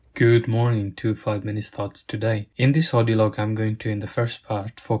Good morning to 5 Minutes Thoughts today. In this audio log, I'm going to, in the first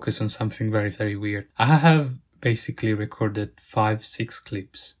part, focus on something very weird. I have basically recorded 5-6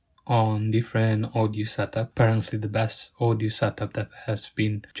 clips on different audio setup. Apparently the best audio setup that has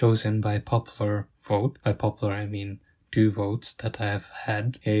been chosen by popular vote, by popular I mean 2 votes that I have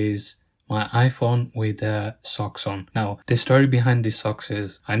had, is my iPhone with socks on. Now, the story behind these socks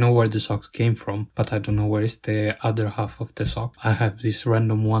is, I know where the socks came from, but I don't know where is the other half of the sock. I have this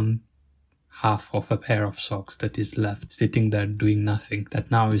random one half of a pair of socks that is left sitting there doing nothing.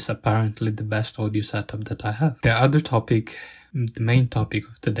 That now is apparently the best audio setup that I have. The other topic, the main topic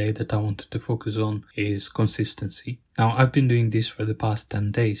of the day that I wanted to focus on is consistency. Now, I've been doing this for the past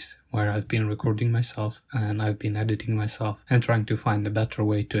 10 days, where I've been recording myself and I've been editing myself and trying to find a better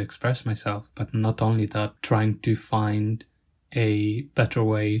way to express myself. But not only that, trying to find a better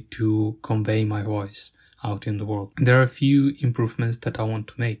way to convey my voice out in the world. There are a few improvements that I want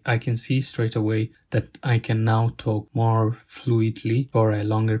to make. I can see straight away that I can now talk more fluidly for a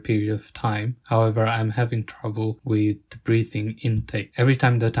longer period of time. However, I'm having trouble with the breathing intake. Every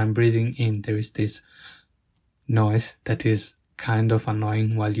time that I'm breathing in, there is this noise that is kind of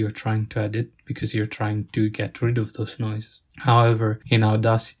annoying while you're trying to edit, because you're trying to get rid of those noises. However, in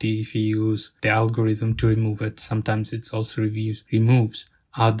Audacity, if you use the algorithm to remove it, sometimes it also removes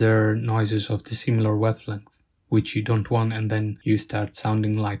other noises of the similar wavelength, which you don't want, and then you start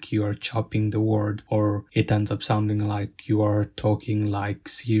sounding like you are chopping the word, or it ends up sounding like you are talking like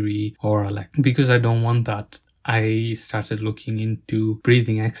Siri or Alexa. Because I don't want that, I started looking into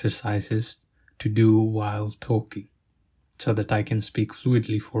breathing exercises to do while talking, so that I can speak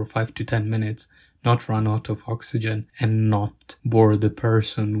fluidly for 5 to 10 minutes, not run out of oxygen, and not bore the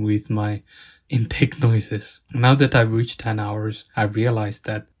person with my intake noises. Now that I've reached 10 hours, I've realized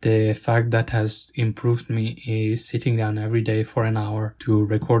that the fact that has improved me is sitting down every day for an hour to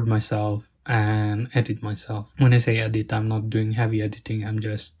record myself and edit myself. When I say edit, I'm not doing heavy editing, I'm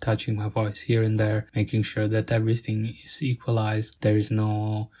just touching my voice here and there, making sure that everything is equalized, there is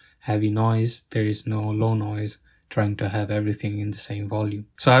no heavy noise, there is no low noise, trying to have everything in the same volume.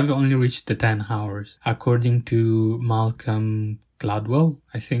 So I've only reached the 10 hours. According to Malcolm Gladwell,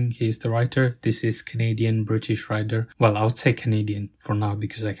 I think he's the writer. This is Canadian-British writer. Well, I would say Canadian for now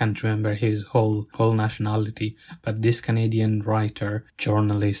because I can't remember his whole nationality. But this Canadian writer,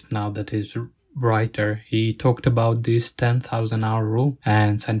 journalist now that is writer, he talked about this 10,000 hour rule,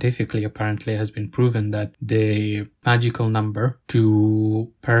 and scientifically apparently has been proven that the magical number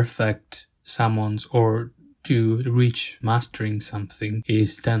to perfect someone's or to reach mastering something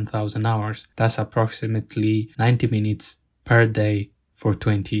is 10,000 hours. That's approximately 90 minutes per day for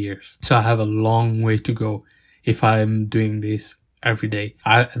 20 years. So I have a long way to go if I'm doing this every day.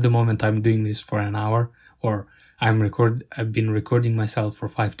 At the moment I'm doing this for an hour, or I've been recording myself for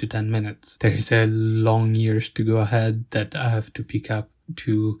 5 to 10 minutes. There's a long years to go ahead that I have to pick up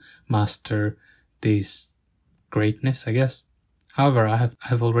to master this greatness, I guess. However,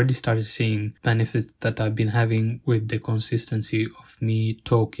 I've already started seeing benefits that I've been having with the consistency of me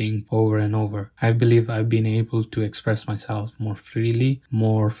talking over and over. I believe I've been able to express myself more freely,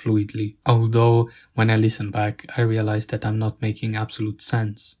 more fluidly. Although, when I listen back, I realize that I'm not making absolute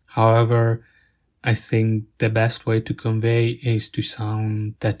sense. However, I think the best way to convey is to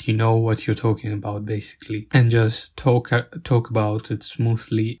sound that you know what you're talking about, basically. And just talk about it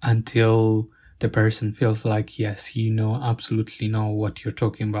smoothly until the person feels like, yes, absolutely know what you're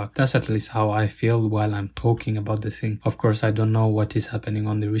talking about. That's at least how I feel while I'm talking about the thing. Of course, I don't know what is happening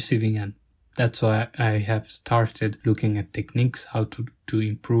on the receiving end. That's why I have started looking at techniques, how to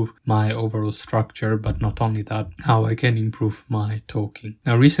improve my overall structure, but not only that, how I can improve my talking.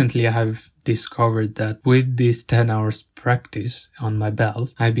 Now, recently I have discovered that with this 10 hours practice on my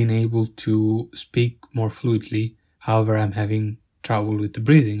belt, I've been able to speak more fluidly. However, I'm having trouble with the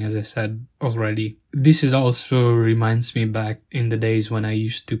breathing, as I said already. This is also reminds me back in the days when I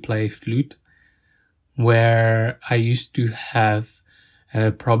used to play flute, where I used to have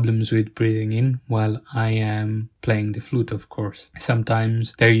problems with breathing in while I am playing the flute, of course.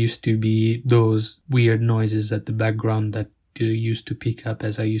 Sometimes there used to be those weird noises at the background that used to pick up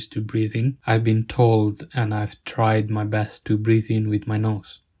as I used to breathe in. I've been told, and I've tried my best to breathe in with my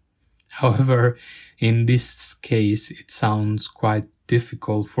nose. However, in this case, it sounds quite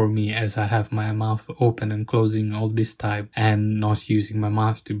difficult for me as I have my mouth open and closing all this time and not using my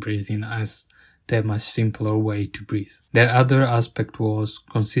mouth to breathe in as the much simpler way to breathe. The other aspect was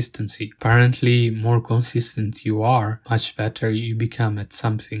consistency. Apparently, more consistent you are, much better you become at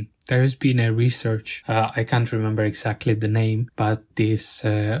something. There has been a research, I can't remember exactly the name, but this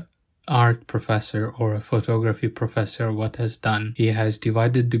art professor or a photography professor, what has done, he has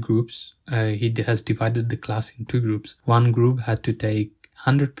divided the groups. He has divided the class in 2 groups. One group had to take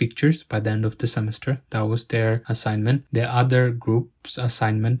 100 pictures by the end of the semester. That was their assignment. The other group's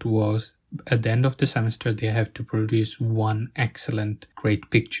assignment was, at the end of the semester, they have to produce one excellent, great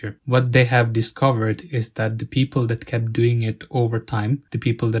picture. What they have discovered is that the people that kept doing it over time, the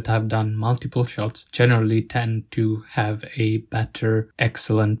people that have done multiple shots, generally tend to have a better,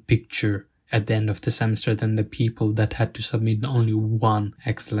 excellent picture at the end of the semester than the people that had to submit only one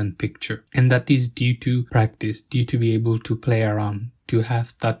excellent picture. And that is due to practice, due to be able to play around, to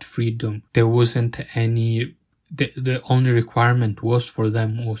have that freedom. There wasn't any... The only requirement was for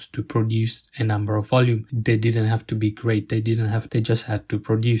them was to produce a number of volume. They didn't have to be great. They just had to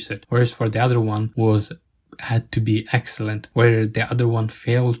produce it. Whereas for the other one had to be excellent. Where the other one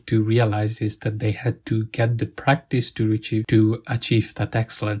failed to realize is that they had to get the practice to achieve that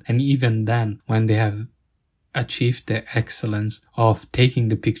excellent. And even then, when they have achieved the excellence of taking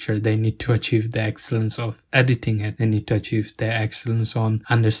the picture, they need to achieve the excellence of editing it. They need to achieve the excellence on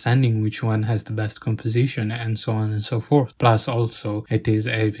understanding which one has the best composition, and so on and so forth. Plus also, it is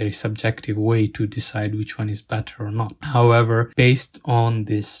a very subjective way to decide which one is better or not. However, based on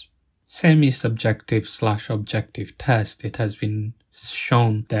this semi-subjective / objective test, it has been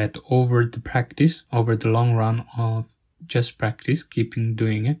shown that over the long run of just practice, keeping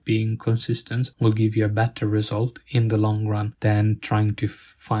doing it, being consistent, will give you a better result in the long run than trying to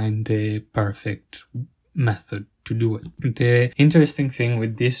find the perfect method to do it. The interesting thing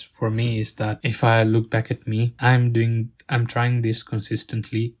with this for me is that if I look back at me, I'm trying this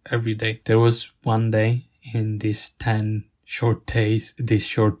consistently every day. There was one day in these 10 short days, this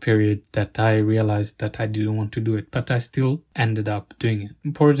short period, that I realized that I didn't want to do it, but I still ended up doing it.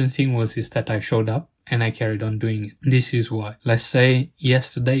 Important thing is that I showed up and I carried on doing it. This is why. Let's say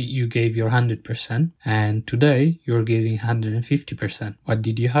yesterday you gave your 100% and today you're giving 150%. What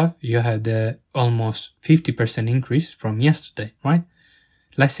did you have? You had a almost 50% increase from yesterday, right?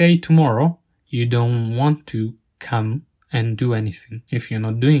 Let's say tomorrow you don't want to come and do anything. If you're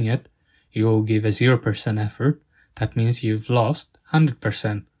not doing it, you will give a 0% effort. That means you've lost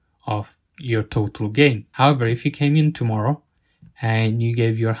 100% of your total gain. However, if you came in tomorrow and you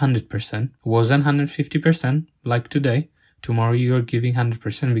gave your 100%, wasn't 150% like today, tomorrow you're giving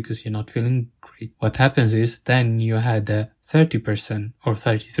 100% because you're not feeling great. What happens is then you had a 30% or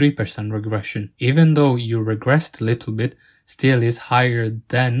 33% regression. Even though you regressed a little bit, still is higher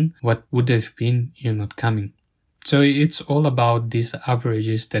than what would have been you not coming. So it's all about these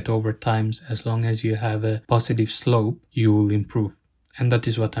averages that over time, as long as you have a positive slope, you will improve. And that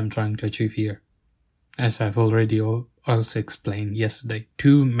is what I'm trying to achieve here. As I've already also explained yesterday,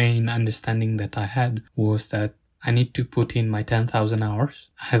 2 main understanding that I had was that I need to put in my 10,000 hours.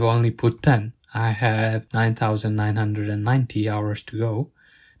 I have only put 10. I have 9,990 hours to go.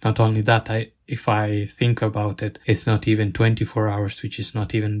 Not only that, if I think about it, it's not even 24 hours, which is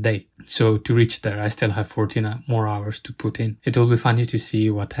not even a day. So to reach there, I still have 14 more hours to put in. It will be funny to see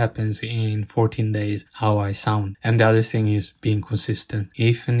what happens in 14 days, how I sound. And the other thing is being consistent.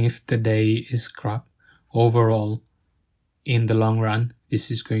 Even if the day is crap, overall, in the long run, this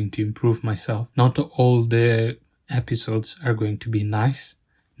is going to improve myself. Not all the episodes are going to be nice.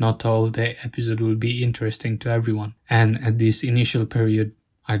 Not all the episode will be interesting to everyone. And at this initial period,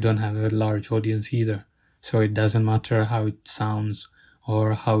 I don't have a large audience either. So it doesn't matter how it sounds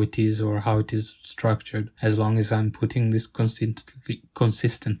or how it is structured. As long as I'm putting this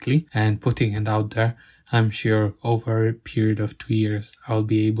consistently and putting it out there, I'm sure over a period of 2 years, I'll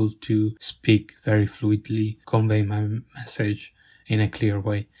be able to speak very fluidly, convey my message in a clear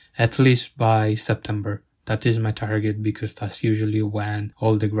way. At least by September. That is my target because that's usually when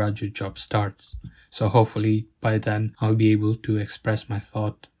all the graduate job starts. So hopefully by then I'll be able to express my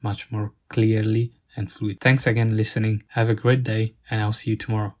thought much more clearly and fluid. Thanks again listening. Have a great day and I'll see you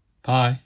tomorrow. Bye.